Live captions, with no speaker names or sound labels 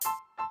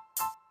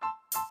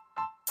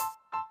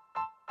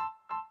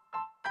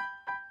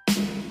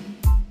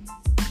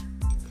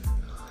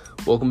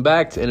Welcome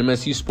back to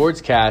NMSU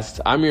Sportscast.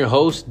 I'm your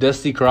host,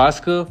 Dusty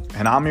Carrasco.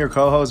 And I'm your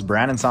co-host,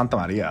 Brandon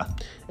Santamaria.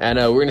 And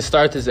we're going to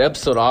start this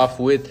episode off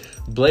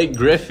with Blake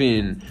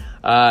Griffin.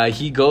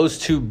 He goes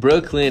to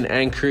Brooklyn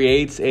and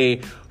creates a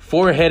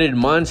four-headed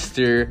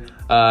monster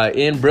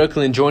in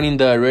Brooklyn, joining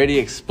the already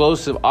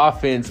explosive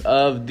offense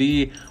of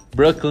the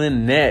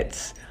Brooklyn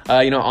Nets.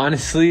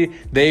 Honestly,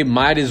 they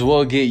might as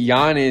well get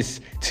Giannis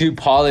to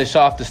polish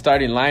off the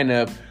starting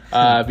lineup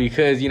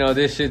because,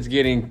 this shit's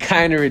getting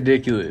kind of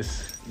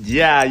ridiculous.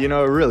 Yeah, it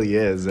really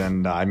is.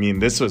 And,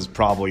 this was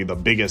probably the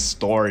biggest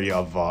story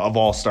of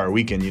All-Star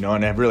Weekend,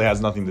 and it really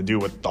has nothing to do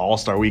with the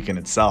All-Star Weekend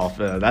itself.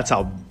 That's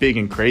how big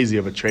and crazy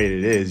of a trade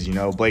it is.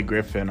 Blake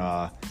Griffin,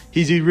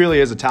 he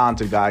really is a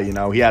talented guy.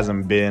 He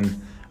hasn't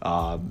been,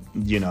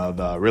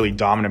 the really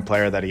dominant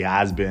player that he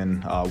has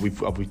been.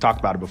 We've talked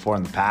about it before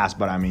in the past,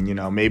 but,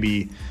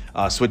 maybe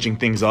switching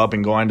things up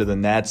and going to the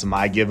Nets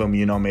might give him,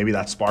 maybe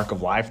that spark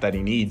of life that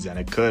he needs, and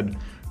it could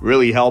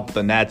really help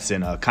the Nets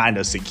in kind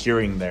of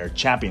securing their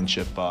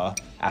championship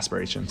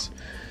aspirations.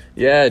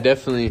 Yeah,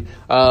 definitely.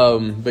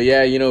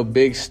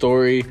 Big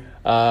story.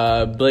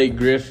 Blake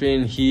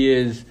Griffin,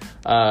 he's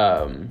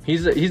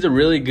a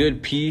really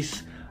good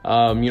piece,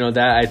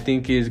 that I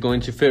think is going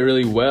to fit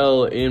really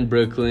well in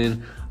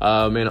Brooklyn.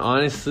 And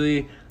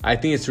honestly, I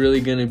think it's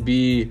really going to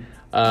be,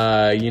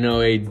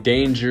 a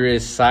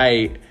dangerous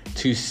sight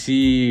to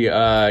see,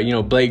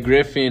 Blake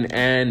Griffin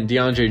and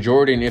DeAndre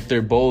Jordan if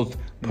they're both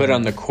put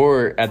on the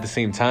court at the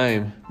same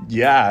time.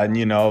 Yeah, and,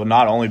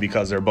 not only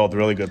because they're both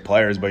really good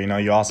players, but,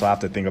 you also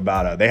have to think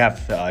about they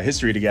have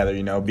history together,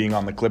 being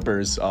on the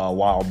Clippers a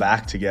while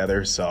back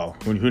together. So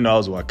who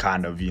knows what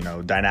kind of,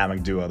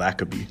 dynamic duo that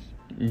could be.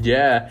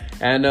 Yeah,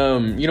 and,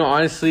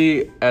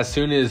 honestly, as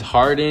soon as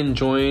Harden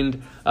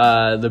joined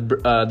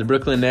the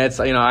Brooklyn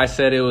Nets, I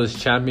said it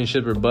was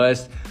championship or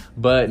bust.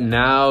 But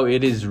now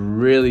it is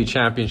really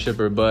championship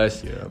or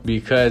bust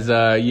because,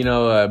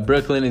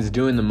 Brooklyn is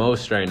doing the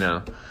most right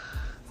now.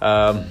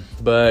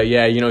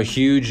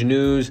 Huge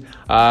news.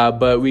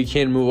 But we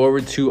can move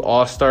over to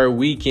All-Star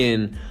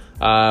Weekend,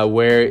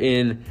 where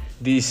in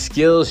the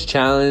Skills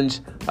Challenge,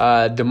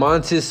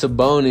 Domantas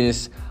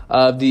Sabonis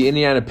of the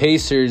Indiana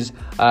Pacers,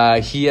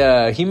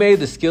 he made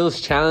the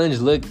Skills Challenge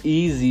look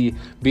easy,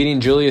 beating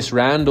Julius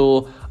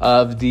Randle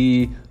of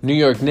the New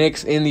York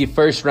Knicks in the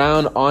first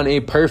round on a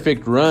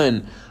perfect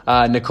run.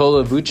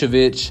 Nikola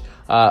Vucevic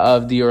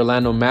of the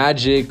Orlando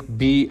Magic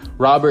beat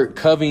Robert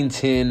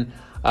Covington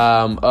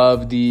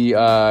of the,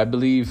 I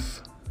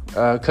believe,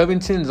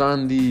 Covington's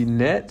on the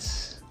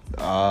Nets.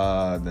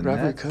 Robert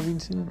Nets?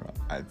 Covington?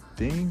 I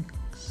think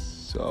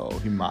so.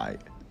 He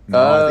might. No,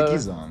 I think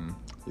he's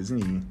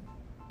isn't he?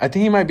 I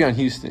think he might be on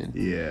Houston.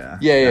 Yeah,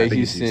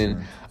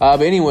 Houston.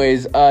 But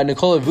anyways,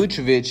 Nikola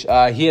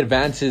Vucevic, he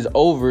advances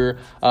over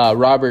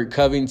Robert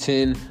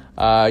Covington,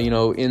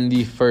 in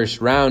the first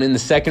round. In the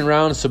second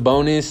round,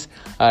 Sabonis,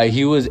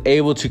 he was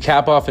able to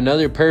cap off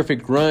another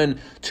perfect run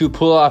to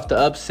pull off the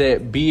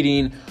upset,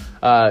 beating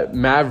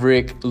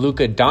Maverick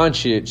Luka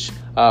Doncic,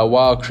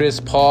 while Chris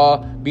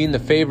Paul, being the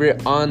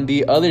favorite on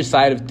the other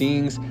side of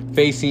things,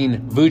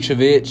 facing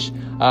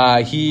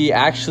Vucevic, he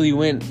actually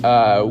went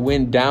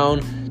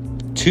down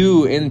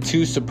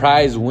 2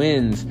 surprise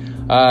wins.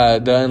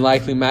 The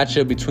unlikely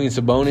matchup between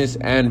Sabonis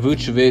and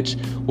Vucevic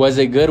was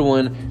a good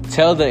one.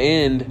 Till the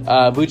end,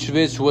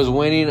 Vucevic was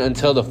winning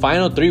until the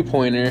final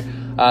three-pointer.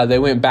 They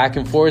went back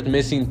and forth,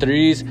 missing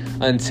threes,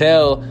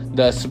 until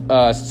the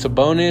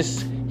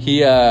Sabonis,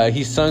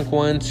 he sunk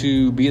one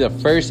to be the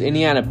first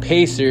Indiana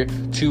Pacer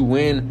to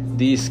win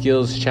the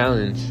Skills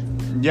Challenge.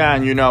 Yeah,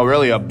 and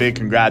really a big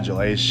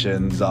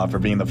congratulations for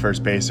being the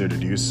first Pacer to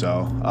do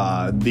so.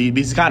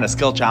 These kind of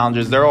skill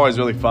challenges, they're always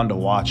really fun to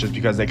watch just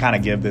because they kind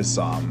of give this,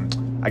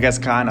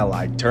 kind of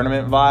like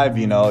tournament vibe.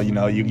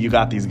 You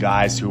got these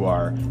guys who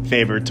are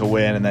favored to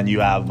win, and then you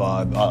have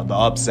the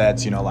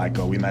upsets,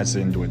 we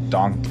mentioned with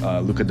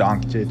Luka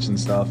Doncic and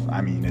stuff.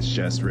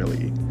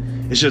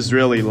 It's just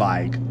really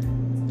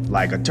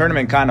like a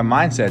tournament kind of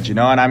mindset,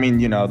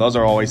 and those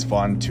are always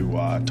fun to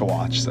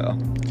watch, so.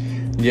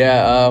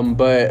 Yeah,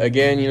 but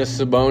again,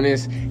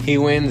 Sabonis, he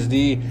wins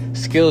the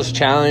Skills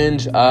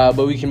Challenge,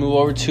 but we can move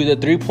over to the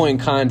three-point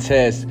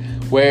contest,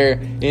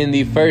 where in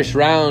the first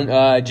round,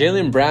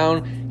 Jaylen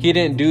Brown, he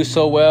didn't do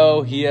so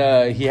well. He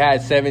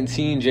had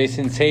 17.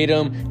 Jason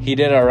Tatum, he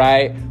did all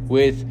right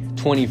with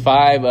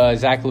 25.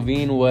 Zach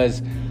LaVine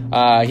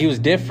he was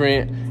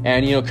different,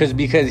 and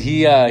because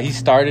he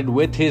started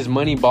with his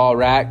money ball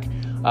rack,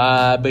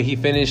 but he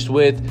finished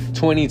with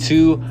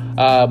 22.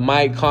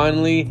 Mike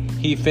Conley,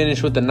 he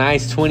finished with a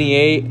nice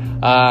 28.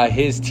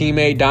 His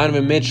teammate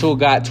Donovan Mitchell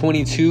got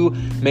 22,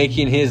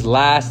 making his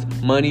last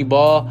money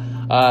ball.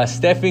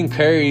 Stephen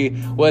Curry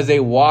was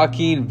a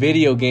walking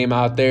video game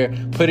out there,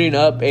 putting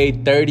up a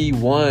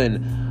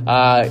 31.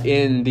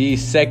 In the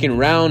second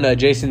round,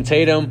 Jason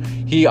Tatum,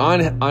 he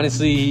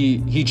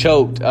honestly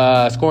choked,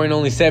 scoring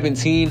only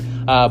 17.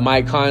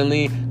 Mike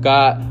Conley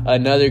got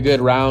another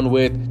good round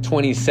with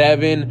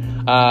 27.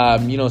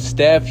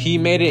 Steph, he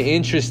made it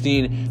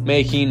interesting,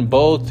 making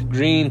both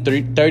green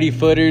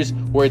 30-footers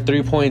worth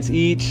 3 points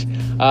each.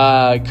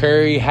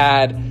 Curry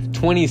had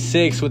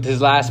 26 with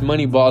his last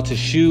money ball to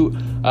shoot.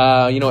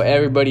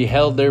 Everybody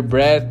held their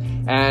breath,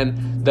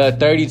 and the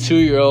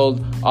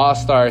 32-year-old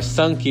All-Star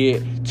sunk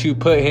it to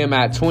put him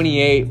at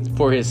 28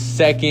 for his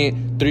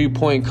second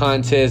three-point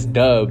contest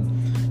dub.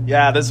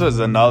 Yeah, this was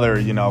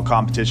another,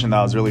 competition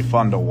that was really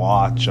fun to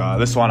watch.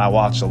 This one I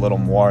watched a little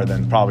more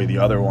than probably the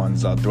other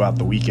ones throughout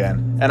the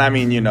weekend. And I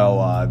mean,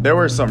 there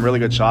were some really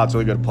good shots,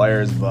 really good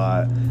players,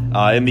 but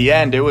in the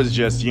end, it was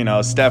just,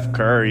 Steph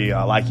Curry,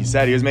 like you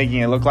said, he was making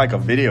it look like a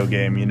video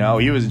game, he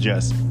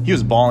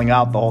was balling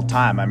out the whole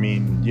time. I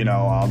mean,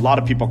 a lot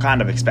of people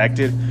kind of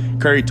expected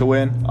Curry to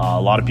win. A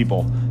lot of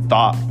people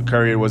thought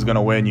Curry was going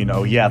to win.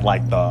 He had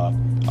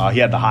he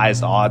had the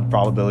highest odd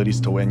probabilities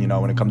to win,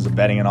 when it comes to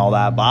betting and all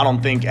that. But I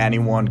don't think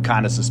anyone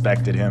kind of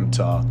suspected him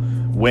to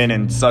win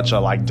in such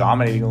a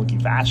dominating looking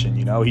fashion.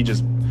 He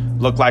just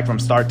looked like from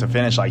start to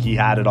finish like he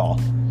had it all.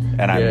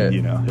 And I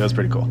mean, it was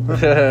pretty cool.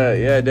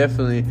 Yeah,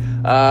 definitely.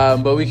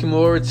 But we can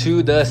move over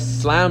to the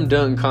slam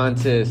dunk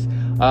contest.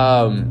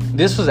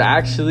 This was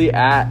actually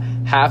at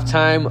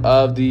halftime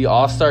of the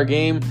All-Star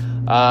game,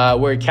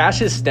 where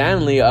Cassius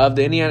Stanley of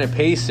the Indiana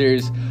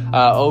Pacers,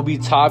 Obi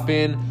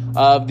Toppin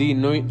of the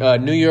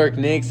New York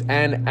Knicks,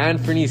 and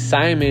Anthony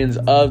Simons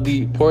of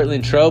the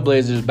Portland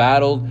Trailblazers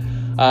battled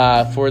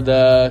for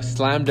the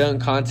slam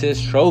dunk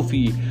contest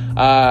trophy.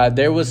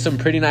 There was some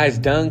pretty nice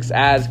dunks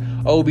as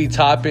Obi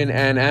Toppin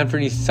and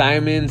Anthony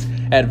Simons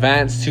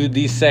advanced to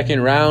the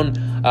second round.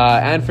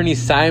 Anthony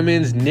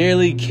Simons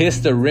nearly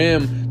kissed the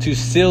rim to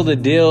seal the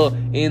deal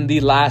in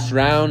the last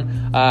round.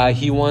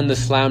 He won the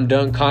slam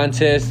dunk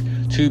contest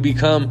to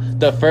become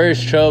the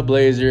first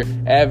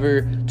Trailblazer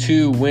ever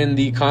to win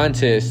the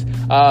contest.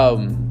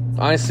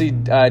 Honestly,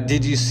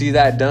 did you see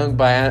that dunk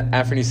by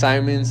Anthony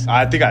Simons?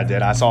 I think I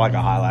did. I saw a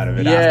highlight of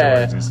it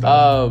afterwards and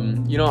stuff.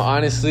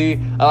 Honestly,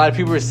 a lot of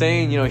people were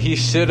saying, he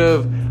should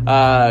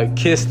have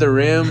kissed the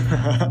rim,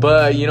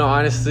 but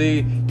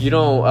honestly, you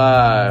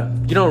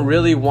don't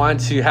really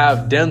want to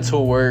have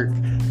dental work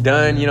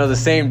done, the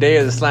same day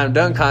as the slam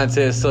dunk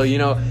contest. So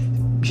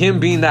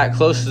him being that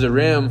close to the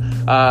rim,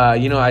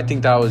 I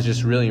think that was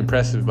just really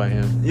impressive by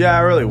him. Yeah,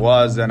 it really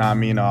was. And I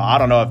mean, I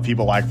don't know if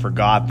people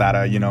forgot that,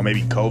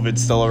 maybe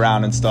COVID's still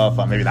around and stuff.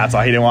 Maybe that's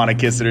why he didn't want to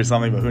kiss it or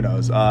something, but who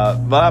knows?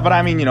 But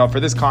I mean, for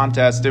this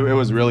contest, it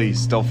was really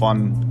still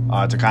fun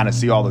to kind of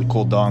see all the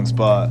cool dunks.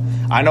 But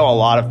I know a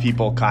lot of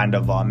people kind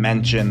of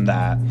mentioned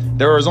that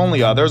there was only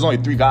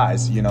 3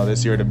 guys,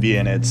 this year to be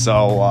in it.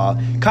 So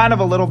kind of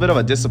a little bit of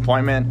a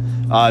disappointment,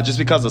 just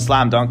because the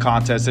slam dunk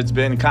contest, it's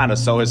been kind of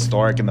so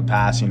historic in the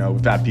past.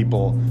 We've had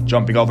people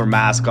jumping over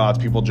mascots,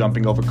 people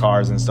jumping over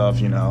cars and stuff,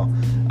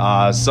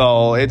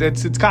 so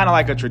it's kind of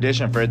like a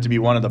tradition for it to be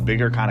one of the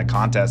bigger kind of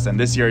contests. And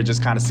this year it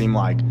just kind of seemed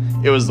like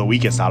it was the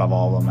weakest out of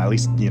all of them, at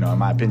least, in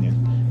my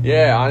opinion.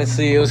 Yeah,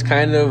 honestly, it was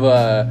kind of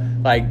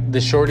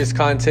the shortest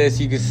contest,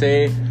 you could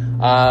say.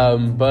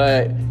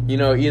 But,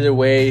 either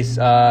way,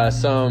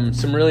 some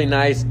really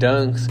nice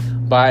dunks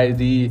by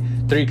the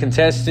 3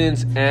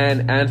 contestants,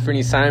 and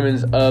Anthony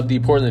Simons of the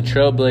Portland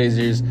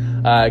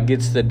Trailblazers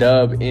gets the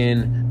dub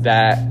in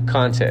that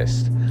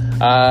contest.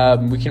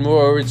 We can move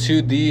over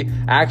to the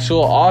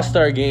actual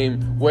All-Star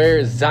game,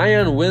 where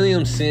Zion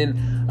Williamson,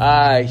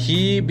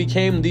 he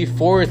became the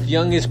 4th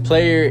youngest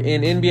player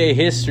in NBA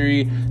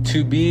history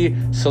to be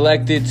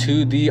selected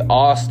to the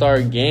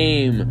All-Star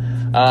game.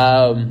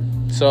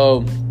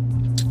 So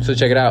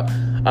check it out.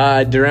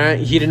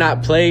 Durant, he did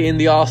not play in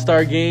the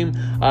All-Star game.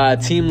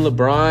 Team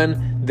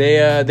LeBron,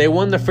 they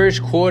won the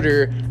first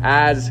quarter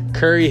as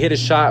Curry hit a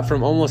shot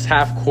from almost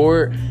half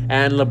court,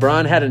 and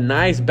LeBron had a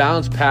nice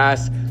bounce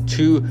pass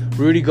to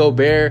Rudy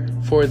Gobert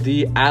for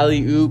the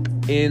alley-oop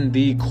in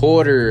the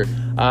quarter.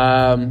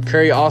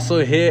 Curry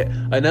also hit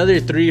another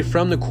 3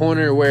 from the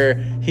corner where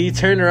he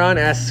turned around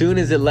as soon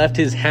as it left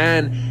his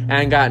hand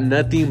and got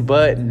nothing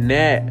but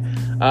net.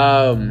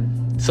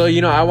 So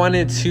I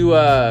wanted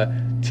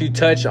to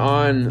touch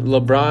on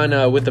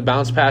LeBron with the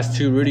bounce pass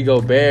to Rudy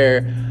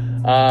Gobert.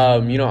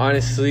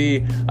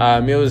 Honestly,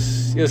 it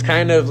was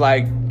kind of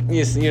like,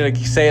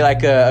 say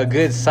like a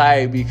good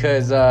sight,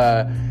 because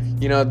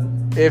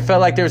it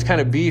felt like there was kind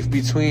of beef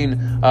between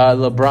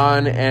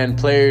LeBron and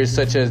players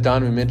such as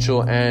Donovan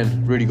Mitchell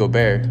and Rudy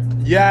Gobert.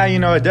 Yeah,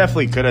 it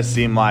definitely could have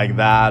seemed like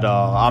that.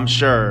 I'm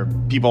sure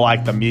people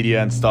like the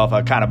media and stuff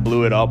kind of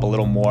blew it up a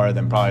little more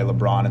than probably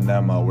LeBron and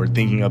them were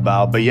thinking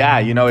about. But yeah,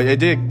 it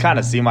did kind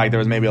of seem like there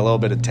was maybe a little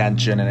bit of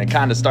tension, and it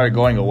kind of started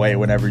going away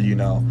whenever,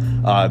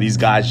 these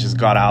guys just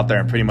got out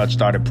there and pretty much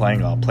started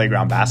playing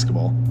playground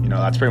basketball.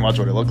 That's pretty much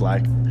what it looked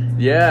like.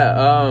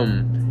 Yeah,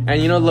 and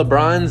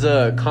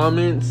LeBron's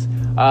comments,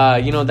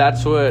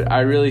 that's what I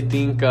really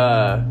think,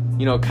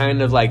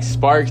 kind of like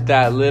sparked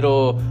that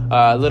little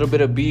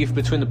bit of beef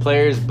between the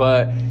players.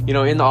 But,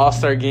 in the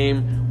All-Star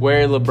game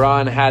where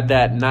LeBron had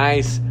that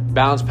nice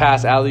bounce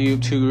pass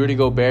alley-oop to Rudy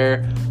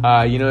Gobert,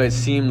 it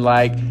seemed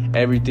like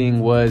everything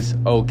was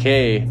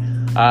okay.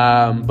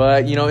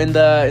 But you know, in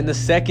the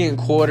second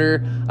quarter,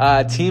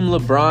 Team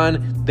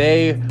LeBron,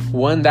 they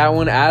won that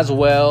one as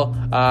well.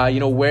 You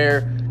know,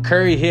 where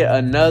Curry hit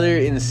another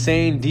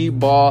insane deep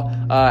ball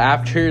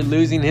after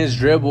losing his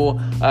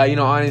dribble. You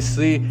know,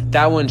 honestly,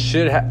 that one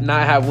should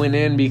not have went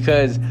in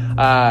because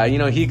you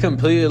know, he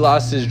completely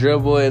lost his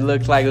dribble. It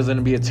looked like it was going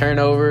to be a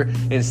turnover.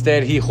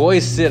 Instead, he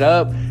hoists it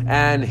up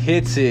and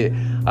hits it.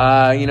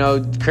 You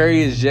know,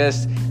 Curry is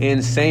just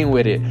insane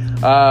with it.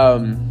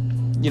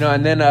 You know,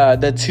 and then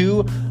the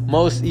two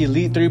most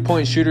elite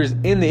three-point shooters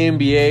in the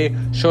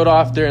NBA showed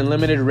off their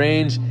unlimited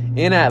range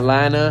in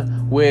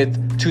Atlanta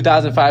with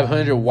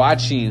 2,500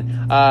 watching.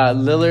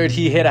 Lillard,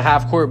 he hit a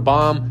half-court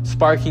bomb,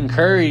 sparking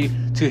Curry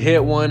to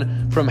hit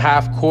one from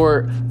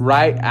half-court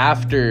right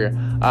after.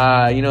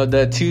 You know,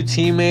 the two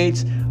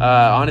teammates,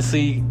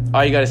 honestly,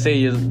 all you got to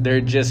say is they're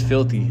just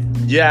filthy.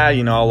 Yeah,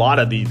 you know, a lot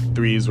of these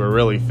threes were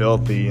really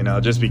filthy, you know,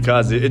 just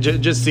because it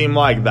just seemed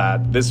like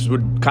that this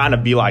would kind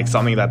of be like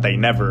something that they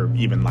never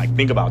even like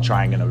think about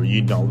trying in a,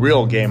 you know,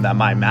 real game that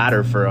might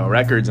matter for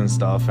records and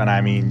stuff. And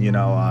I mean, you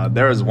know,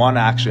 there was one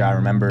actually I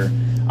remember,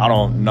 I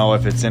don't know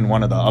if it's in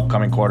one of the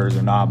upcoming quarters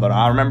or not, but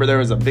I remember there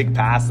was a big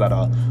pass that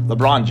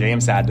LeBron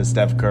James had to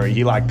Steph Curry.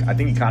 He I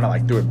think he kind of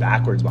like threw it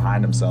backwards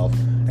behind himself,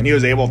 and he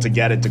was able to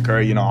get it to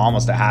Curry, you know,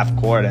 almost a half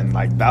court. And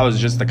like that was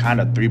just the kind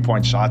of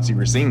 3-point shots you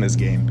were seeing this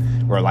game,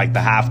 where like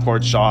the half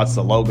court shots,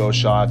 the logo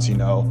shots, you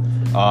know,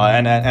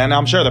 and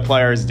I'm sure the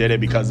players did it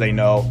because they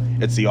know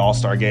it's the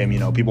All-Star game. You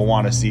know, people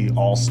want to see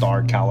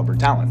All-Star caliber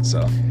talent.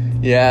 So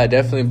yeah,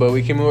 definitely. But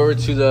we can move over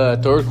to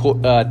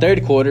the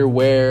third quarter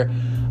where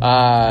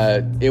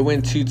it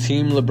went to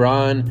Team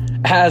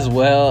LeBron as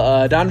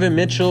well. Donovan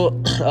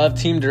Mitchell of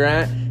Team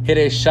Durant hit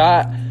a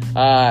shot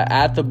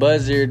at the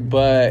buzzer,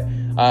 but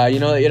you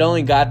know, it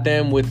only got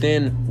them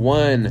within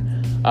one.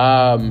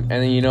 And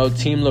then, you know,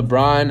 Team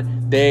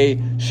LeBron,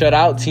 they shut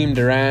out Team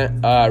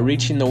Durant,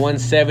 reaching the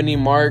 170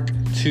 mark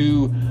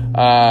to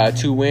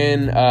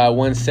win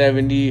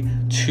 170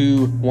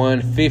 to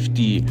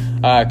 150.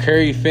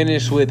 Curry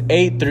finished with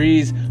 8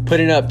 threes,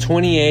 putting up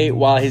 28,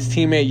 while his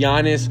teammate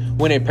Giannis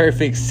went a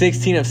perfect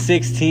 16 of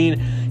 16,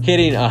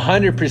 hitting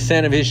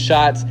 100% of his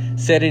shots,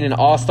 setting an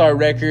all-star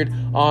record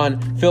on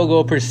field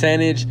goal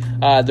percentage.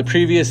 The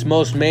previous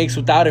most makes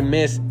without a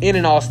miss in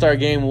an all-star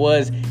game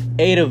was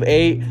 8 of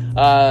 8.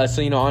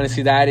 So, you know,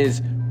 honestly, that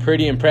is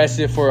pretty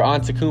impressive for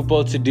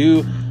Antetokounmpo to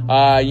do.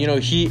 You know,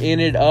 he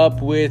ended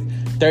up with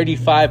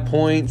 35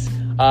 points.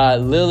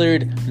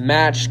 Lillard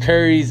matched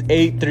Curry's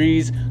 8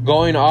 threes,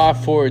 going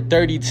off for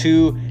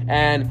 32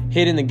 and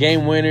hitting the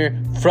game winner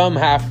from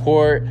half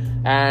court.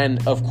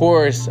 And of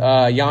course,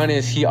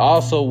 Giannis, he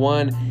also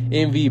won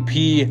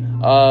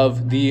MVP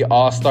of the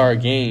All-Star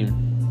game.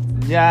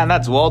 Yeah, and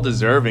that's well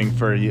deserving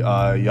for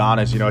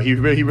Giannis. You know, he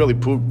really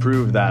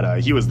proved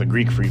that he was the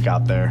Greek freak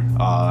out there.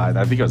 I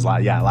think it was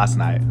last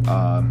night.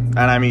 And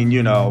I mean,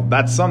 you know,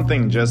 that's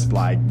something just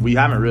like we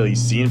haven't really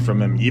seen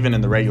from him even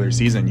in the regular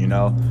season. You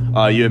know,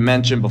 you had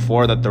mentioned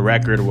before that the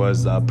record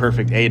was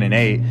perfect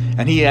 8-8,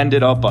 and he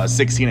ended up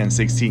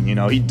 16-16. You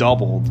know, he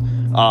doubled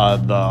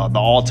the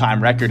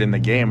all-time record in the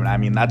game, and I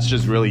mean that's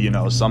just really, you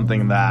know,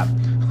 something that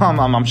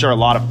I'm sure a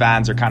lot of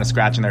fans are kind of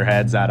scratching their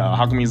heads at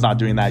how come he's not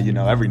doing that, you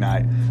know, every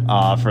night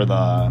for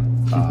the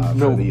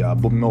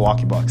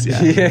Milwaukee Bucks.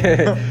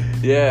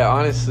 Yeah,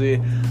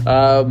 honestly.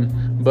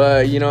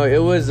 But you know, it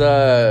was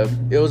a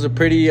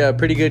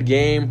pretty good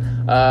game.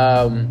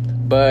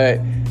 But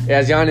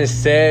as Giannis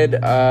said,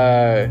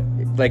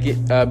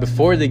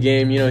 before the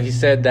game, you know, he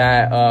said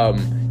that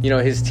you know,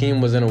 his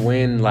team was gonna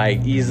win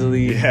like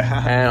easily,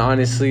 and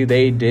honestly,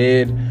 they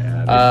did.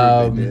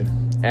 They did.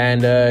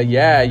 And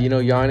yeah, you know,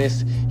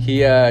 Giannis,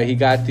 he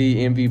got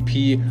the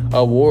MVP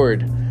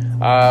award.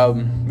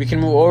 We can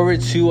move over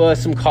to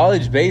some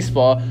college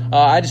baseball.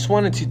 I just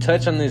wanted to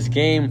touch on this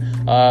game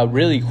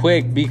really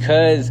quick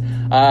because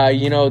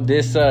you know,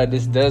 this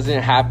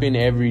doesn't happen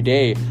every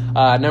day.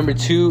 Number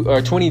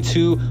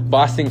 22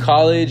 Boston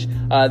College,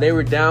 they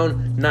were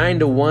down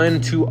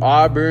 9-1 to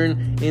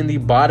Auburn in the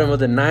bottom of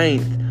the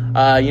 9th.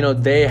 You know,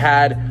 they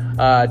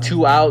had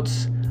 2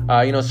 outs.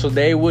 You know, so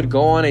they would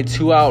go on a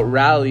 2-out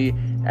rally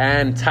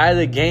and tie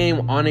the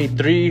game on a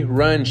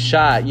 3-run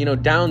shot. You know,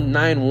 down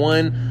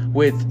 9-1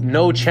 with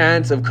no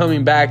chance of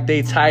coming back.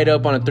 They tied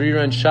up on a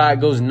 3-run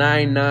shot, goes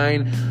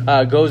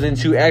 9-9, goes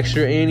into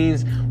extra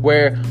innings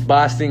where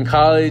Boston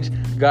College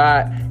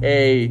got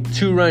a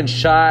 2-run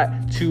shot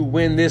to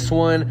win this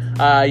one.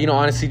 You know,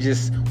 honestly,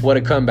 just what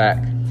a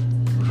comeback.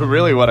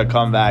 Really, what a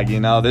comeback. You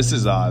know, this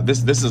is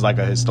like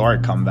a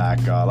historic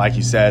comeback. Like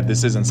you said,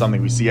 this isn't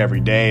something we see every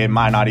day. It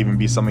might not even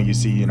be something you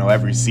see, you know,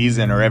 every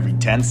season or every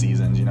 10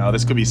 seasons. You know,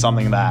 this could be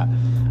something that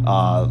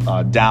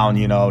down,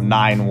 you know,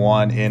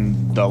 9-1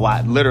 in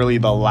literally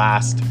the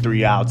last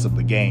 3 outs of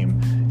the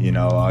game. You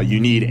know, you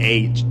need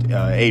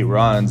eight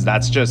runs.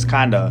 That's just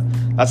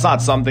that's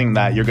not something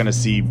that you're going to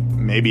see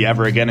maybe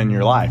ever again in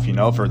your life. You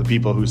know, for the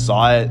people who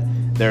saw it,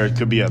 there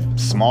could be a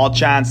small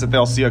chance that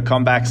they'll see a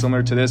comeback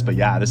similar to this. But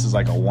yeah, this is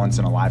like a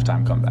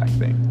once-in-a-lifetime comeback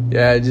thing.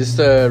 Yeah, just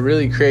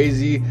really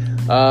crazy.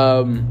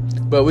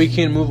 But we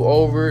can move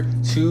over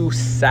to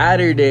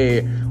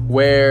Saturday,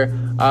 where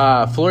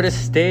Florida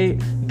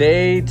State,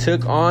 they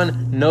took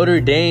on Notre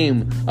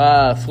Dame.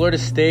 Florida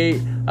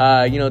State,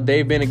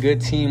 they've been a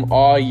good team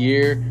all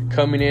year,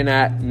 coming in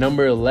at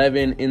number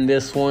 11 in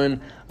this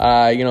one.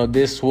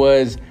 This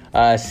was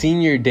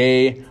senior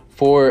day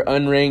for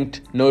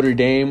unranked Notre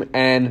Dame,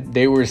 and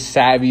they were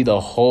savvy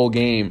the whole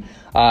game.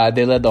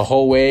 They led the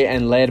whole way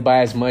and led by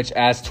as much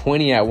as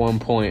 20 at one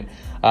point.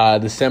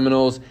 The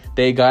Seminoles,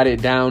 they got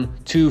it down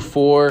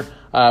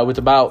 2-4 with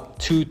about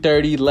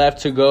 2:30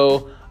 left to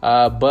go.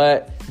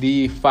 But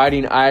the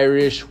Fighting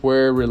Irish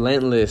were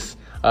relentless.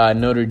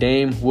 Notre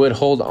Dame would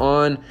hold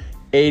on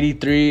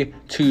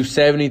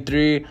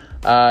 83-73.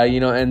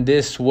 And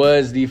this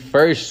was the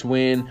first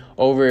win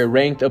over a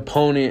ranked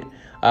opponent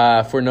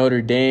for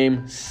Notre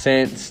Dame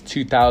since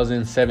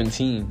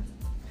 2017.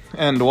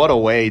 And what a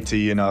way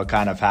to,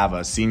 kind of have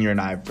a senior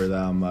night for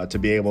them to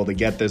be able to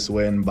get this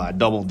win by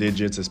double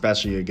digits,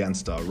 especially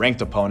against a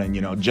ranked opponent,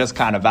 just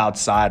kind of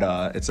outside.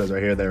 It says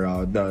right here,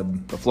 the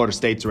Florida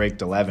State's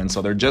ranked 11,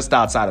 so they're just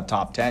outside of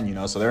top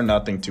 10, so they're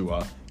nothing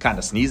to kind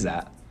of sneeze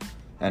at.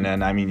 And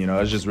then,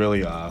 it's just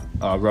really a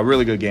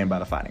really good game by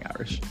the Fighting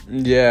Irish.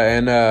 Yeah,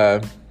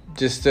 and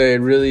just a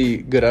really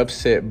good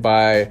upset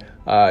by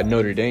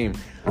Notre Dame.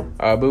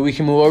 But we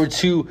can move over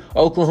to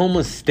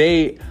Oklahoma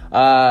State.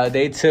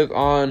 They took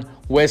on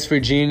West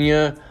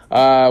Virginia.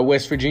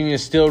 West Virginia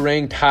is still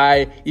ranked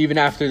high even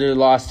after their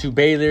loss to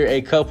Baylor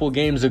a couple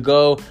games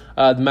ago.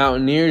 The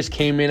Mountaineers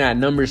came in at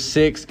number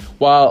 6,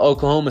 while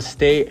Oklahoma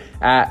State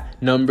at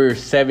number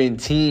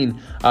 17.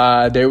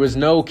 There was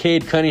no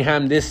Cade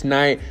Cunningham this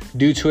night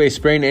due to a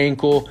sprained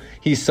ankle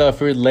he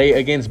suffered late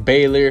against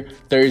Baylor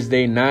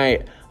Thursday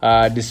night.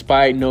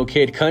 Despite no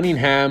Cade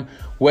Cunningham,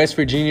 West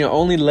Virginia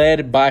only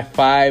led by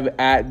 5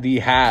 at the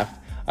half.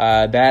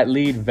 That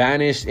lead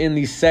vanished in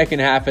the second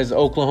half as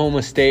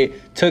Oklahoma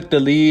State took the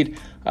lead.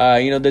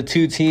 The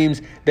two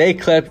teams, they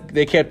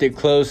kept it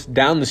close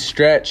down the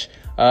stretch.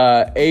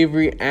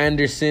 Avery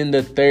Anderson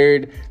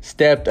III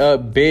stepped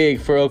up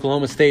big for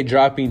Oklahoma State,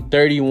 dropping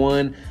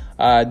 31.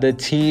 The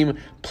team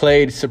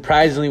played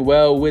surprisingly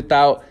well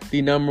without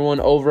the number 1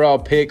 overall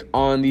pick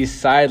on the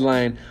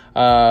sideline.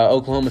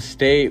 Oklahoma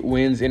State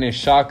wins in a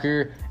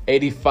shocker,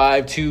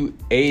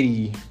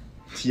 85-80.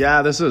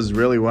 Yeah, this was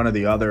really one of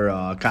the other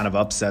kind of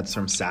upsets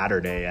from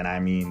Saturday.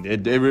 And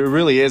it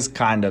really is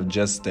kind of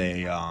just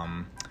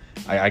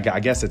I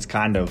guess it's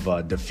kind of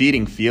a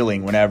defeating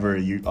feeling whenever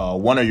you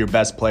one of your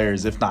best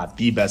players, if not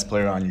the best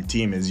player on your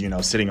team, is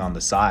sitting on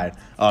the side.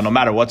 No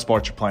matter what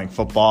sport you're playing,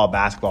 football,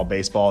 basketball,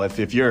 baseball,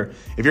 if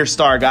your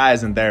star guy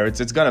isn't there,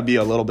 it's going to be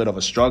a little bit of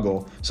a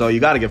struggle. So you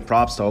got to give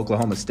props to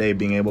Oklahoma State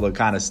being able to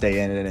kind of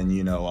stay in it and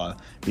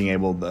being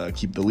able to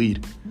keep the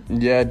lead.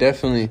 Yeah,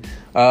 definitely.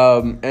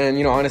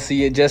 And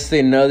honestly, just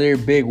another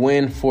big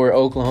win for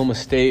Oklahoma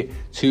State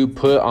to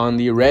put on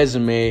the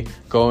resume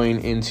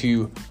going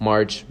into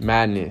March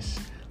Madness.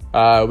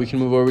 We can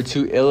move over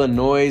to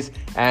Illinois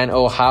and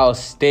Ohio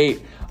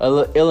State.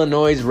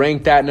 Illinois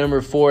ranked at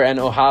number 4 and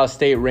Ohio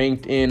State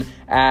ranked in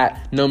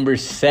at number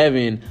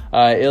 7.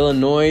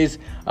 Illinois,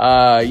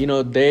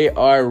 they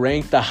are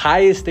ranked the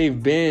highest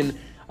they've been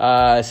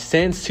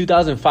since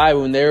 2005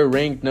 when they were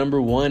ranked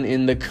number 1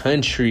 in the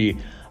country.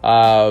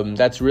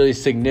 That's really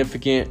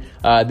significant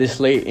this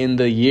late in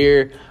the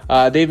year.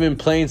 They've been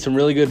playing some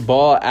really good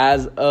ball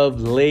as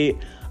of late.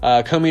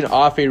 Coming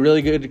off a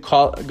really good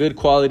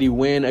quality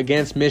win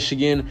against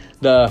Michigan,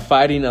 the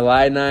Fighting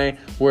Illini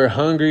were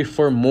hungry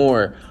for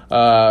more.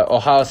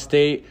 Ohio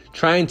State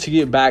trying to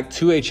get back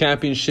to a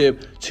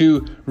championship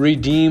to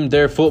redeem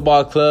their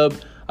football club,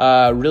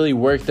 really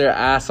worked their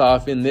ass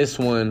off in this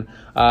one.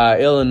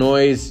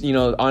 Illinois,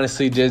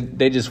 honestly,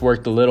 they just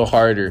worked a little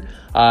harder.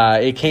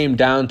 It came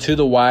down to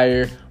the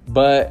wire,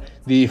 but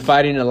the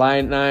Fighting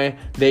Illini,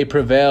 they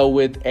prevail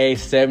with a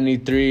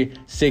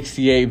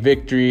 73-68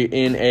 victory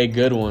in a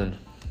good one.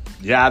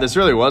 Yeah, this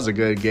really was a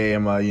good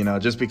game,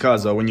 just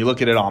because when you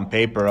look at it on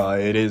paper,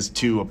 it is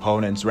two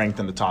opponents ranked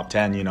in the top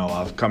 10,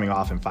 coming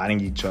off and fighting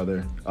each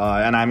other.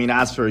 And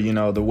as for,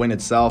 the win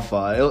itself,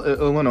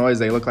 Illinois,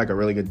 they look like a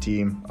really good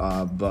team.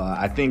 But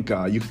I think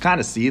you can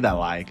kind of see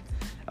that,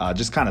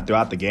 just kind of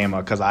throughout the game,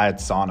 because I had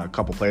saw a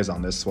couple plays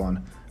on this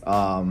one.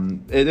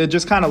 It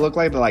just kind of looked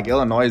like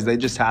Illinois, they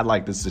just had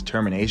this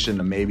determination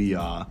to maybe,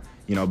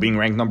 being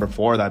ranked number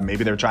 4, that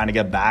maybe they're trying to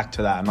get back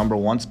to that number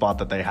 1 spot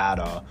that they had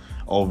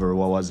over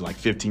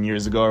 15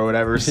 years ago or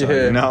whatever. So,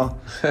 yeah.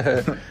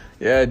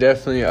 Yeah,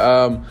 definitely.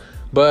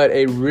 But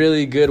a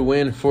really good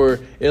win for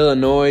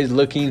Illinois,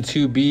 looking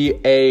to be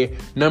a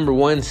number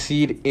 1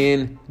 seed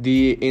in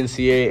the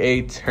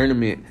NCAA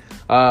tournament.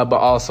 But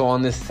also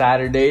on this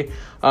Saturday,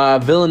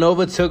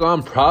 Villanova took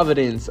on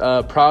Providence.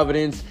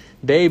 Providence,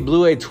 they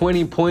blew a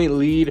 20-point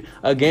lead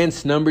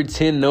against number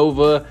 10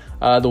 Nova.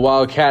 The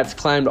Wildcats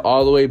climbed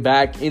all the way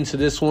back into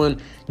this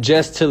one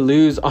just to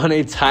lose on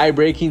a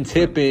tie-breaking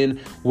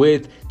tip-in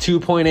with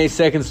 2.8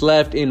 seconds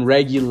left in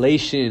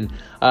regulation.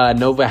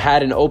 Nova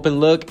had an open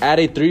look at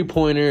a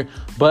three-pointer,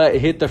 but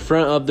hit the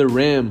front of the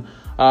rim.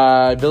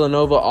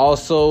 Villanova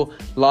also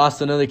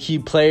lost another key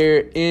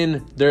player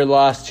in their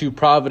loss to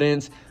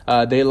Providence.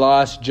 They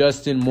lost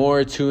Justin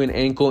Moore to an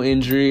ankle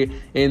injury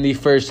in the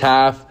first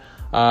half,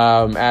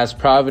 as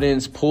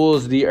Providence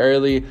pulls the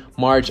early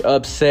March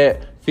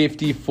upset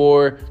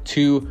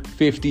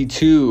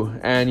 54-52.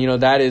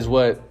 And, that is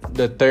what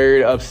the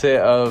third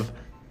upset of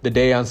the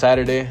day on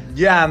Saturday.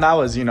 Yeah, and that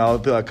was,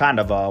 the kind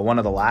of one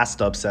of the last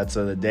upsets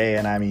of the day.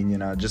 And I mean,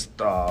 just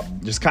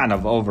kind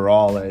of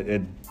overall,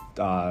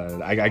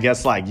 I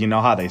guess, like,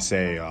 how they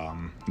say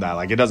that,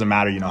 like, it doesn't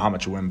matter, how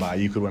much you win by.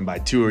 You could win by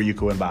 2 or you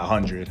could win by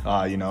 100.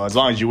 As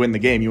long as you win the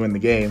game, you win the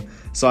game.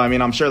 So, I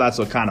mean, I'm sure that's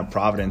what kind of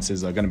Providence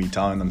is going to be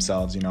telling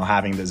themselves,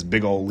 having this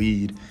big old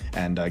lead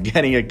and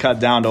getting it cut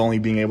down to only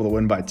being able to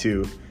win by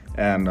 2.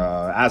 And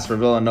as for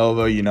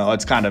Villanova,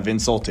 it's kind of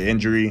insult to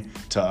injury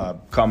to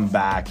come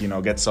back,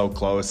 get so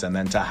close, and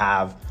then to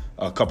have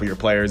a couple of your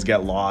players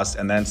get lost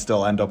and then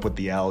still end up with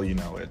the L.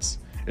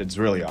 It's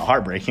really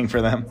heartbreaking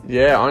for them.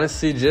 Yeah,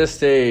 honestly,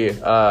 just a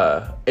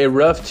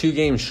rough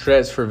 2-game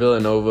stretch for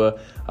Villanova.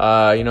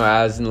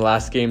 As in the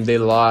last game, they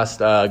lost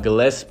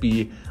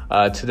Gillespie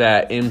to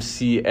that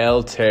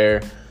MCL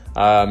tear.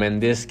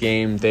 And this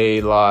game,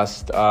 they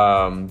lost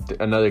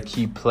another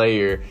key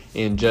player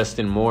in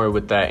Justin Moore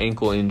with that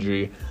ankle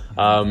injury.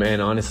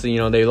 And honestly,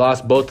 they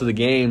lost both of the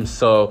games.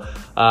 So,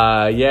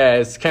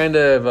 it's kind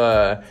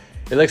of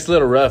it looks a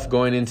little rough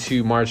going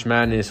into March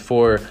Madness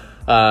for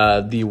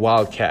the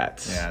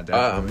Wildcats. Yeah,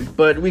 definitely.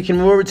 But we can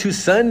move over to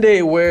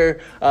Sunday, where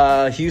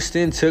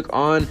Houston took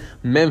on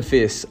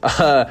Memphis.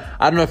 I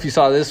don't know if you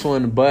saw this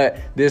one, but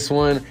this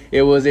one,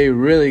 it was a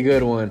really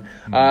good one.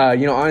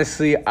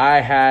 Honestly,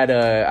 I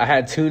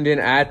had tuned in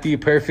at the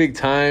perfect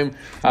time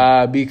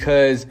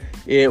because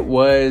it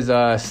was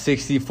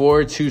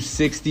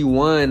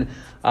 64-61.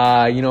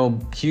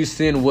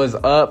 Houston was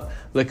up,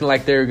 looking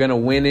like they were gonna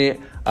win it.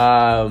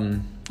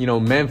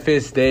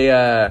 Memphis, they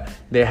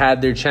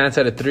had their chance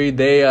at a 3.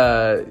 They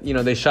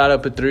shot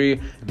up a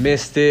 3,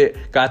 missed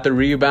it, got the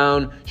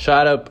rebound,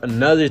 shot up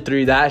another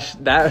 3.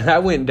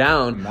 That went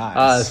down.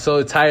 Nice.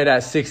 So tied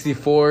at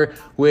 64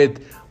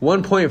 with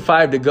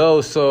 1.5 to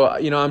go. So,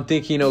 I'm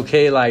thinking,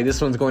 okay, like,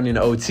 this one's going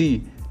into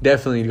OT.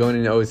 Definitely going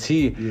into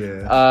OT.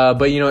 Yeah.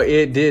 But,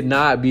 it did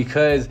not,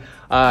 because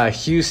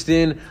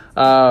Houston,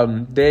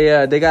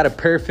 they got a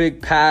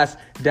perfect pass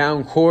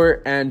down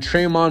court, and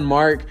Tremont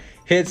Mark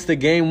hits the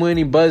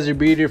game-winning buzzer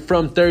beater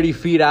from 30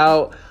 feet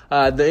out.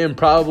 The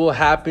improbable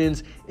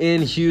happens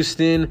in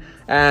Houston.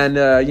 And,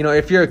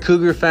 if you're a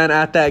Cougar fan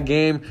at that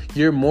game,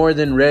 you're more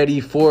than ready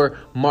for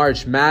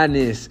March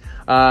Madness.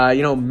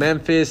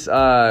 Memphis,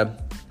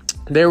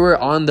 they were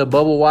on the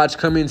bubble watch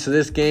coming to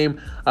this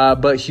game,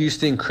 but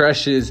Houston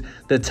crushes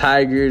the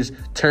Tigers'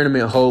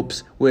 tournament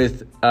hopes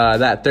with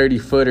that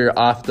 30-footer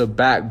off the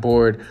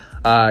backboard,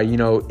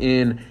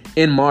 in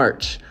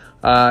March.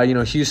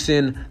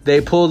 Houston,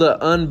 they pulled an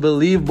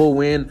unbelievable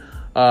win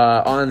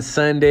on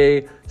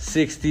Sunday,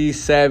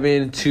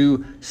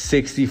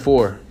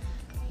 67-64.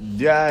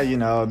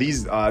 Yeah,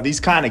 these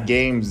kind of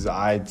games,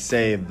 I'd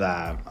say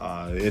that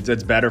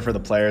it's better for the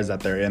players that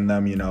they're in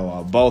them,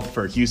 both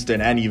for Houston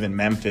and even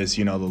Memphis,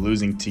 the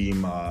losing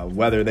team,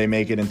 whether they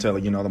make it into,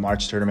 the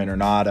March tournament or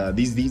not.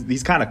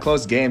 These kind of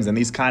close games and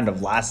these kind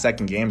of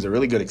last-second games are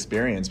really good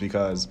experience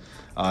because,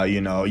 you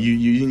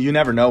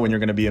never know when you're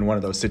going to be in one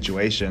of those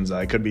situations.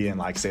 It could be in,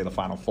 like, say, the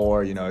Final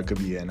Four, it could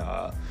be in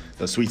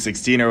the Sweet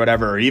 16 or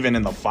whatever, or even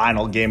in the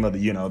final game of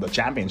the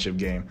championship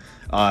game.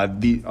 A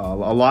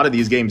lot of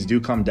these games do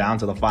come down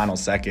to the final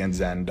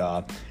seconds, and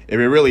it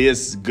really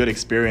is good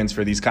experience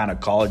for these kind of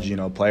college,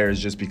 players,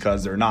 just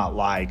because they're not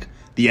like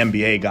the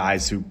NBA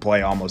guys who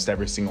play almost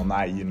every single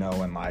night,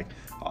 and like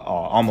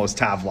almost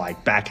have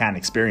like backhand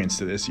experience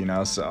to this,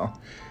 so.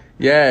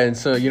 Yeah, and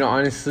so,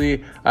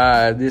 honestly,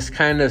 this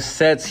kind of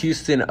sets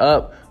Houston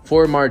up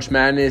for March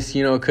Madness,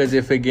 because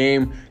if a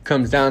game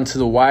comes down to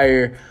the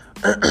wire,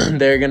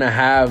 they're going to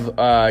have,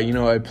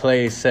 a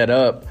play set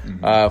up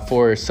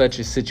for such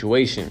a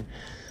situation.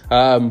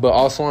 But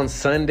also on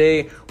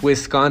Sunday,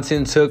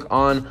 Wisconsin took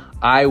on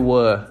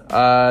Iowa.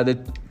 The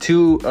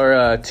two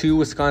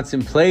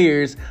Wisconsin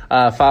players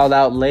fouled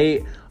out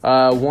late,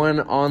 one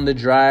on the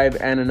drive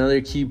and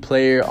another key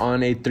player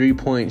on a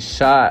three-point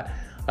shot.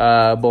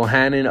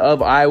 Bohannon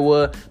of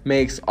Iowa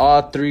makes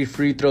all 3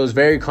 free throws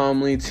very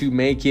calmly to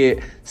make it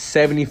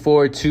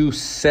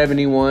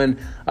 74-71.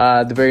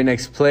 The very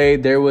next play,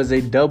 there was a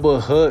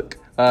double hook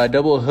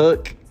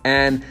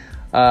and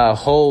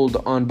hold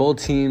on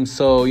both teams.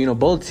 So,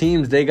 both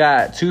teams, they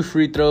got 2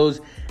 free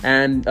throws,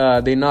 and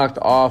they knocked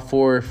all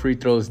 4 free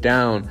throws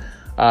down.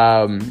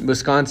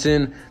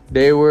 Wisconsin,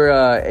 they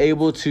were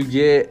able to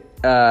get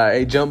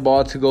a jump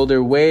ball to go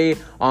their way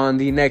on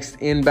the next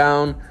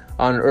inbound.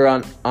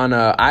 On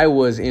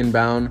Iowa's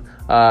inbound,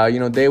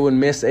 they would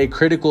miss a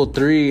critical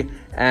 3,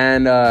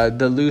 and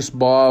the loose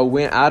ball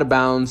went out of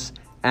bounds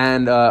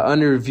and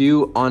under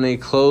review on a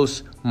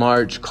close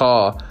March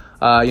call.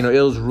 It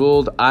was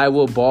ruled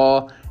Iowa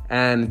ball,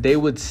 and they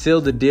would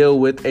seal the deal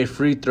with a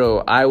free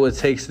throw. Iowa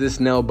takes this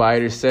nail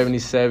biter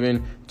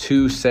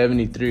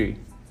 77-73.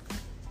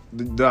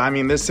 I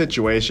mean, this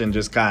situation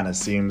just kind of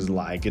seems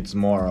like it's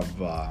more of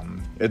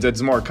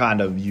it's more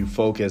kind of you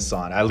focus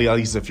on, at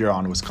least if you're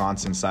on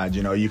Wisconsin side,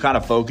 you kind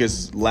of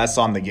focus less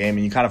on the game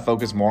and you kind of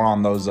focus more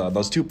on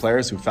those two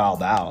players who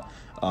fouled out.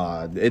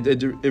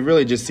 It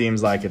really just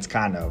seems like it's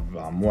kind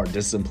of more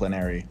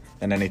disciplinary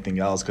than anything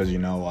else because, you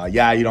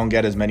don't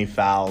get as many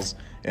fouls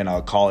in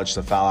a college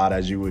to foul out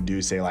as you would do,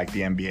 say, like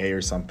the NBA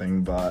or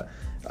something, but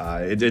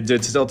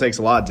it still takes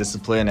a lot of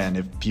discipline, and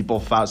if people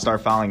start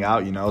fouling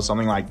out,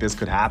 something like this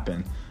could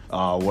happen,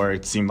 where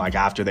it seemed like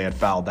after they had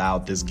fouled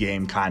out, this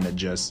game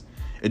just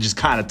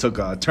took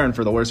a turn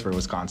for the worse for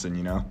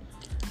Wisconsin,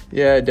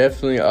 Yeah,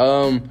 definitely.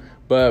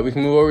 But we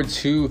can move over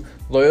to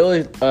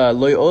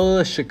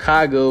Loyola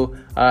Chicago.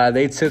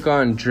 They took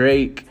on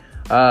Drake.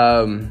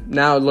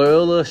 Now,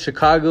 Loyola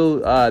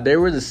Chicago, they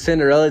were the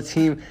Cinderella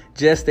team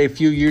just a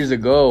few years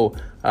ago.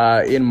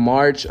 In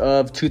March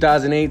of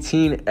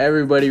 2018,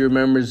 everybody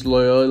remembers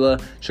Loyola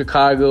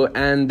Chicago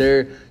and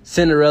their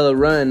Cinderella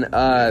run.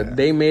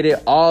 They made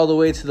it all the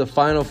way to the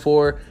Final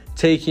Four,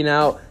 taking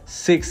out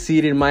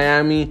 6th-seeded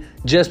Miami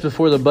just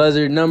before the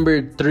buzzer.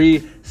 Number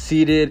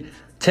 3-seeded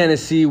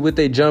Tennessee with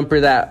a jumper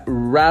that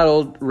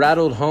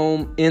rattled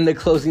home in the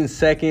closing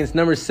seconds.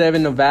 Number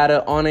 7,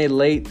 Nevada on a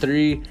late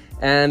 3.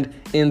 And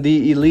in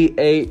the Elite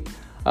 8,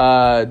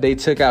 they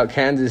took out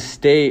Kansas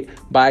State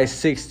by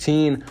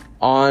 16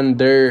 on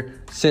their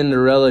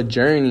Cinderella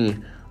journey.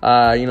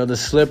 The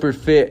slipper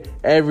fit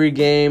every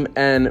game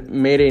and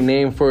made a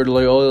name for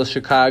Loyola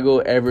Chicago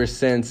ever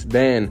since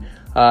then.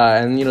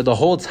 The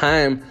whole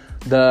time,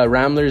 the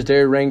Ramblers,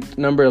 they're ranked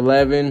number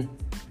 11.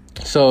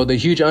 So the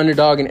huge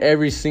underdog in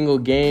every single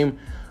game.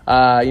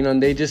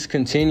 They just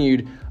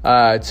continued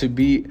to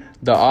beat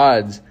the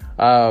odds.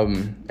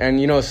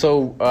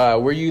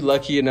 Were you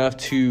lucky enough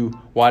to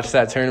watch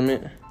that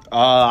tournament?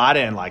 I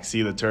didn't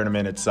see the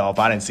tournament itself.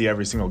 I didn't see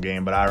every single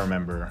game, but I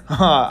remember.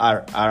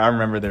 I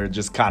remember their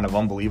just kind of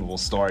unbelievable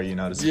story,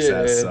 to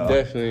success. Yeah, so.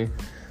 Definitely.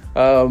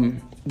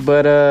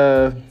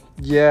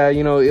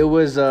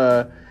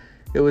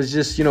 It was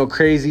just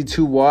crazy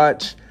to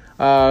watch.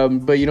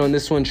 In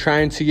this one,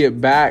 trying to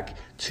get back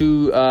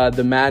to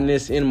the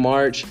madness in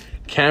March,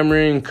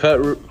 Cameron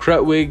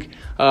Krutwig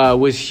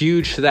was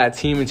huge to that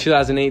team in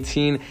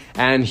 2018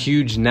 and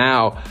huge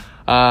now.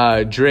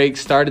 Drake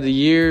started the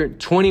year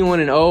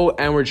 21-0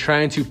 and were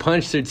trying to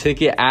punch their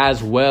ticket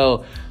as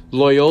well.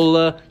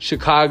 Loyola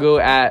Chicago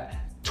at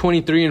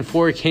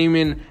 23-4 came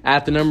in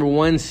at the number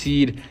 1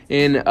 seed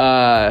in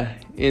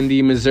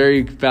the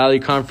Missouri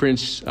Valley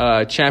Conference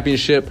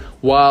Championship,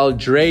 while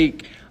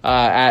Drake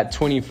at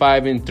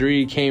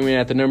 25-3 came in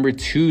at the number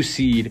 2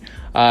 seed.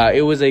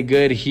 It was a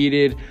good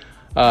heated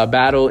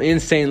battle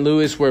in St.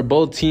 Louis where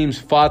both teams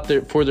fought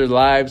for their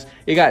lives.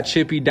 It got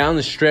chippy down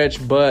the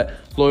stretch, but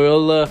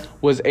Loyola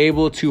was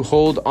able to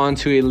hold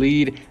onto a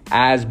lead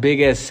as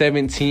big as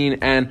 17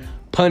 and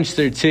punch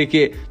their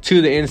ticket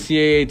to the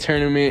NCAA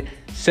tournament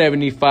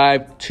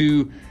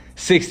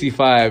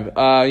 75-65.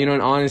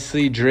 And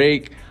honestly,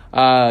 Drake,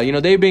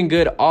 they've been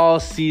good all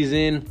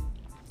season,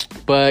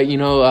 but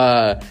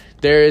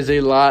there is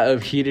a lot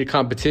of heated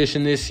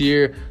competition this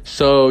year.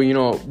 So,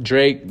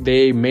 Drake,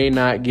 they may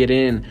not get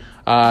in.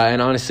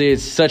 And honestly,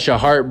 it's such a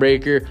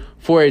heartbreaker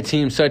for a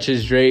team such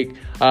as Drake.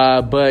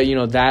 But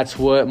that's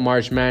what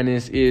March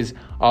Madness is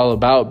all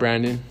about,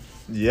 Brandon.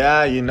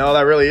 Yeah,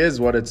 that really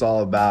is what it's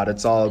all about.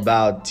 It's all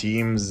about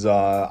teams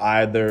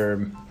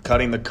either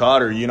cutting the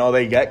cut or,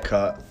 they get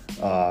cut.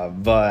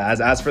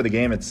 But as for the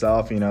game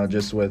itself,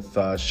 just with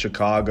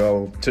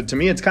Chicago, to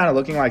me, it's kind of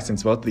looking like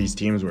since both of these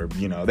teams were,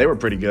 they were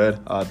pretty good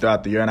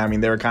throughout the year.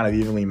 And they were kind of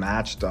evenly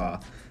matched.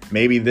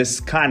 Maybe this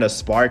kind of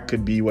spark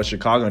could be what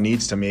Chicago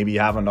needs to maybe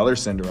have another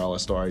Cinderella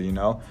story,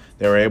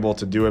 They were able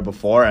to do it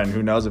before, and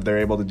who knows if they're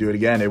able to do it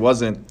again. It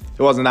wasn't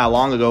that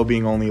long ago,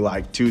 being only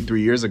 2-3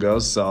 years ago.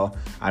 So,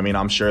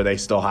 I'm sure they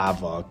still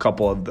have a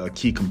couple of the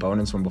key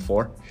components from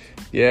before.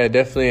 Yeah,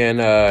 definitely. And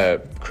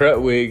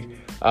Krutwig,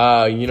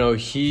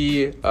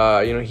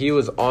 he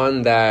was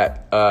on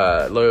that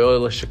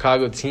Loyola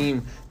Chicago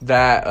team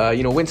that,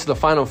 went to the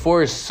Final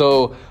Four.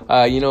 So,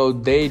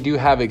 they do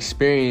have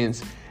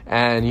experience.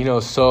 And,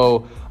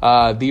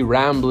 the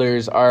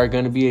Ramblers are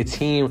going to be a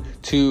team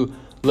to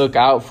look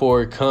out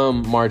for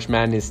come March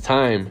Madness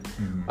time.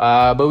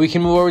 Mm-hmm. But we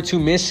can move over to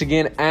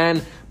Michigan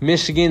and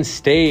Michigan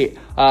State.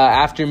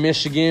 After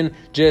Michigan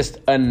just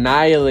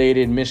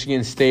annihilated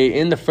Michigan State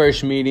in the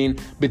first meeting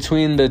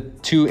between the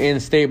two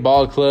in-state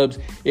ball clubs,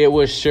 it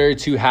was sure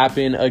to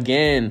happen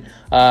again.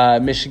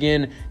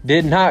 Michigan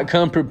did not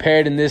come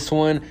prepared in this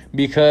one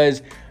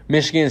because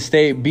Michigan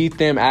State beat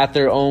them at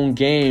their own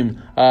game.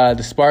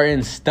 The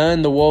Spartans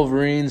stunned the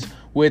Wolverines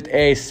with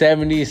a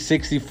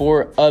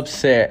 70-64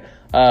 upset.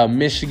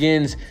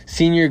 Michigan's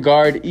senior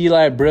guard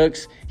Eli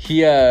Brooks,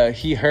 he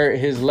hurt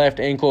his left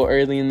ankle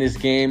early in this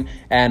game,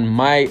 and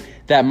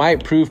that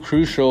might prove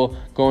crucial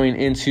going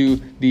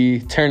into the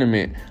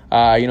tournament.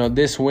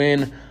 This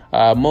win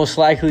most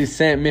likely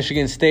sent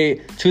Michigan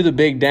State to the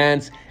big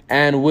dance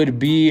and would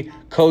be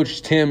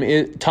Coach Tom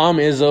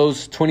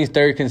Izzo's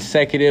 23rd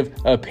consecutive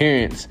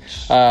appearance.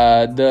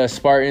 The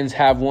Spartans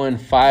have won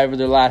 5 of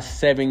their last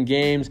 7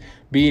 games,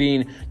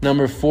 beating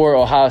number 4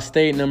 Ohio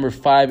State, number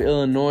 5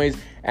 Illinois,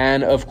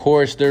 and of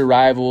course their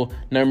rival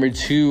number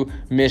 2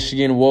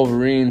 Michigan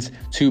Wolverines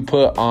to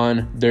put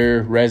on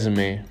their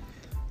resume.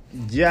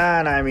 Yeah,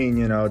 and I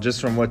mean,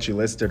 just from what you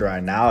listed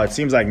right now, it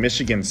seems like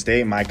Michigan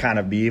State might kind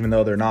of be, even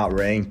though they're not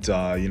ranked,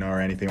 or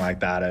anything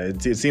like that,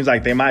 it seems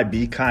like they might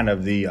be kind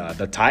of the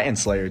Titan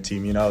Slayer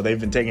team. They've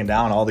been taking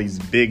down all these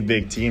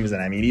big teams,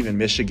 and I mean, even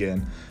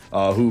Michigan,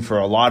 who for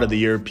a lot of the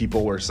year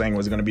people were saying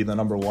was going to be the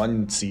number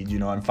 1 seed,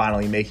 and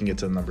finally making it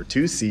to the number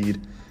 2 seed.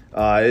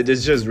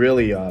 It's just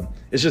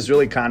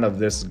really kind of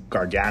this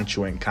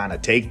gargantuan kind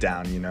of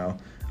takedown,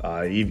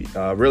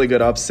 really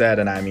good upset,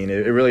 and I mean,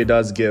 it really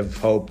does give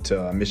hope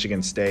to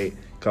Michigan State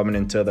coming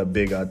into the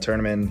big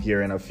tournament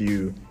here in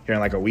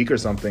like a week or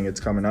something.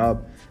 It's coming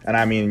up, and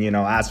I mean,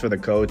 as for the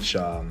coach,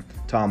 Tom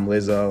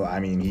Izzo, I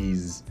mean,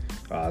 he's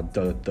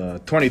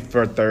the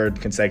 23rd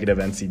consecutive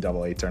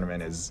NCAA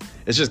tournament it's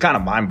just kind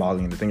of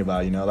mind-boggling to think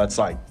about. That's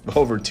like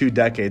over 2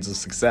 decades of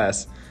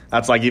success.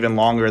 That's like even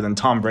longer than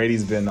Tom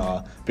Brady's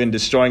been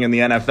destroying in the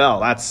NFL.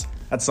 That's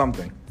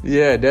something.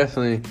 Yeah,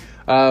 definitely.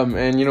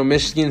 And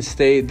Michigan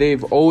State,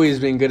 they've always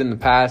been good in the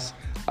past,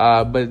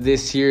 but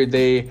this year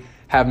they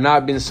have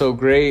not been so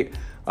great.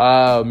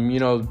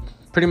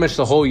 Pretty much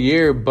the whole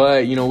year.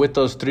 But with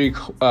those 3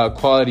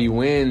 quality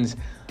wins,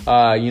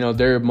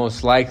 they're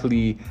most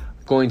likely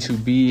going to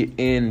be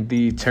in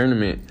the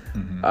tournament.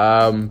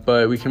 Mm-hmm.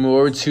 But we can move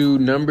over to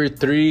number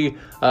 3,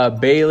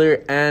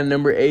 Baylor, and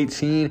number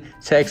 18,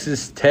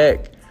 Texas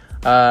Tech.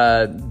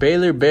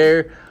 Baylor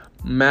Bear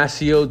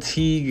Masio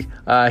Teague,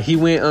 he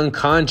went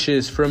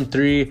unconscious from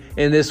 3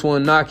 in this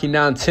one, knocking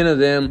down 10 of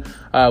them,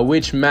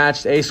 which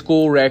matched a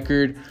school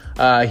record.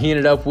 He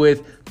ended up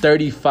with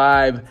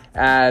 35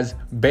 as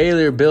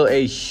Baylor built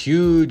a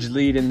huge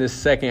lead in this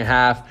second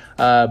half.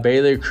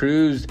 Baylor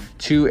cruised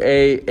to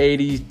a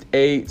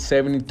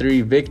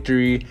 88-73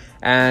 victory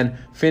and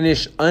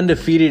finished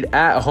undefeated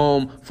at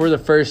home for the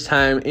first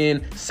time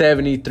in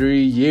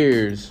 73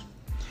 years.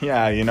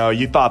 Yeah,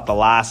 you thought the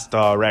last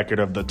record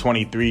of the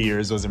 23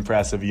 years was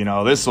impressive.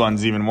 This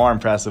one's even more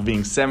impressive,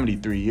 being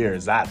 73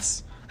 years.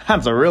 That's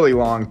a really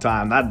long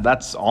time.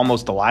 That's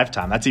almost a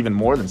lifetime. That's even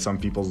more than some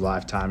people's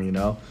lifetime,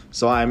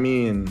 So, I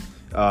mean,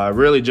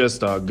 really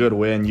just a good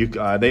win.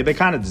 They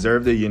kind of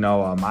deserved it,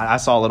 I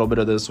saw a little bit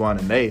of this one,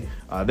 and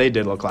they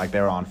did look like they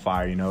were on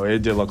fire,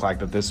 It did look like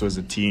that this was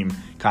a team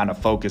kind of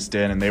focused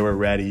in, and they were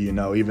ready,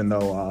 even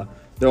though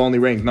they're only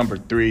ranked number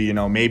 3,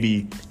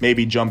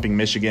 maybe jumping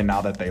Michigan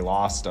now that they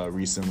lost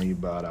recently.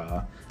 But,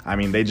 I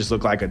mean, they just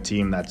look like a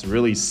team that's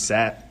really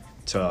set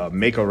to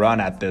make a run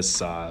at this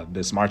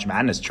March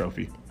Madness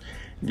trophy.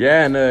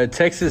 Yeah, and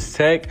Texas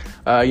Tech,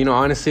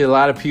 honestly, a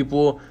lot of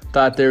people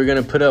thought they were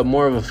going to put up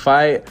more of a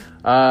fight.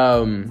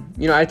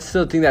 I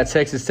still think that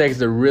Texas Tech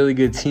is a really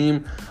good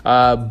team,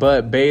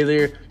 but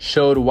Baylor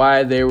showed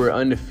why they were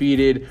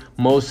undefeated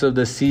most of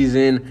the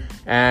season,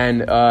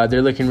 and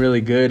they're looking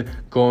really good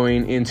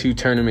going into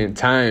tournament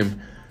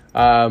time.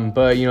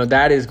 But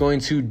that is going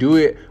to do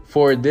it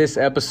for this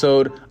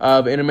episode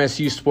of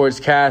NMSU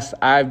Sportscast.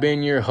 I've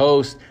been your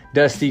host,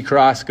 Dusty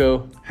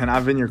Carrasco. And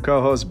I've been your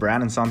co-host,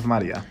 Brandon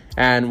Santamaria.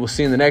 And we'll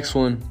see you in the next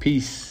one.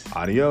 Peace.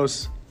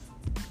 Adios.